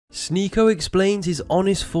SNEAKO explains his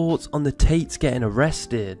honest thoughts on the Tates getting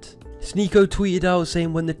arrested. SNEAKO tweeted out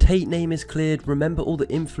saying, when the Tate name is cleared, remember all the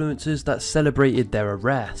influencers that celebrated their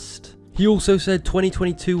arrest. He also said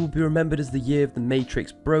 2022 will be remembered as the year of the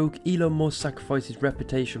Matrix broke, Elon Musk sacrificed his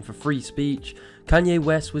reputation for free speech, Kanye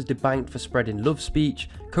West was debanked for spreading love speech,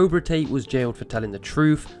 Cobra Tate was jailed for telling the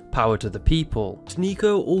truth, power to the people.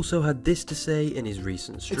 SNEAKO also had this to say in his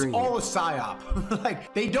recent stream. It's all a psyop.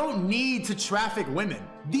 Like, they don't need to traffic women.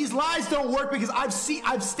 These lies don't work because I've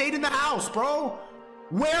stayed in the house, bro.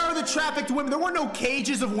 Where are the trafficked women? There were no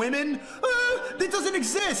cages of women. That doesn't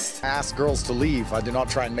exist. I ask girls to leave. I do not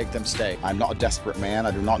try and make them stay. I'm not a desperate man.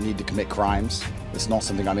 I do not need to commit crimes. It's not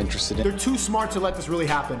something I'm interested in. They're too smart to let this really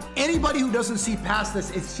happen. Anybody who doesn't see past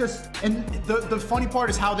this, it's just, and the funny part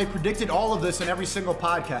is how they predicted all of this in every single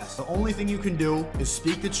podcast. The only thing you can do is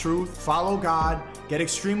speak the truth, follow God, get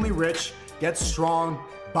extremely rich, get strong,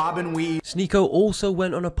 bob and weave. SNEAKO also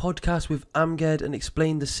went on a podcast with Amged and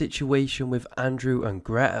explained the situation with Andrew and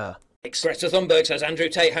Greta. Greta Thunberg says Andrew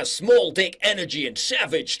Tate has small dick energy and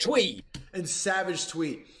savage tweet. And savage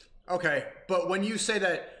tweet. Okay, but when you say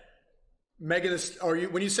that when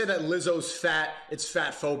you say that Lizzo's fat, it's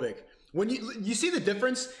fat phobic. When you see the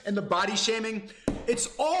difference in the body shaming, it's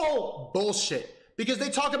all bullshit. Because they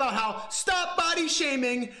talk about how stop body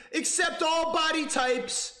shaming, accept all body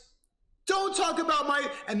types. Don't talk about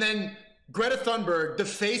and then Greta Thunberg, the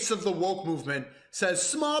face of the woke movement, says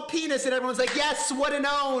small penis, and everyone's like, yes, what an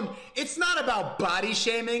own. It's not about body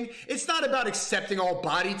shaming. It's not about accepting all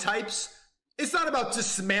body types. It's not about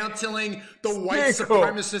dismantling the white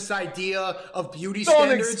supremacist idea of beauty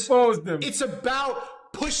standards. Expose them. It's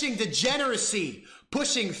about pushing degeneracy,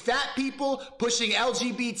 pushing fat people, pushing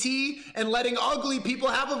LGBT, and letting ugly people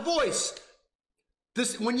have a voice.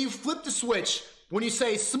 When you flip the switch, when you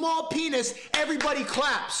say small penis, everybody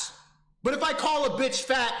claps. But if I call a bitch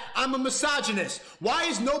fat, I'm a misogynist. Why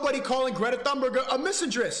is nobody calling Greta Thunberg a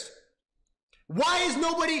misandrist? Why is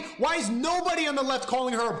nobody on the left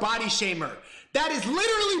calling her a body shamer? That is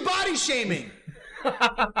literally body shaming.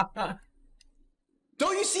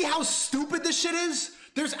 Don't you see how stupid this shit is?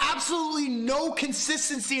 There's absolutely no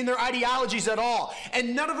consistency in their ideologies at all.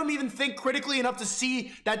 And none of them even think critically enough to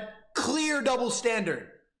see that clear double standard.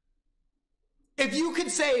 If you could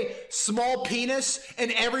say small penis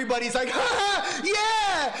and everybody's like, ha,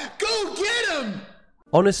 yeah, go get him.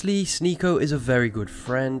 Honestly, SNEAKO is a very good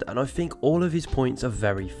friend and I think all of his points are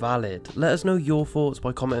very valid. Let us know your thoughts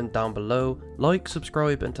by commenting down below, like,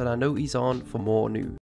 subscribe and turn our notifications on for more news.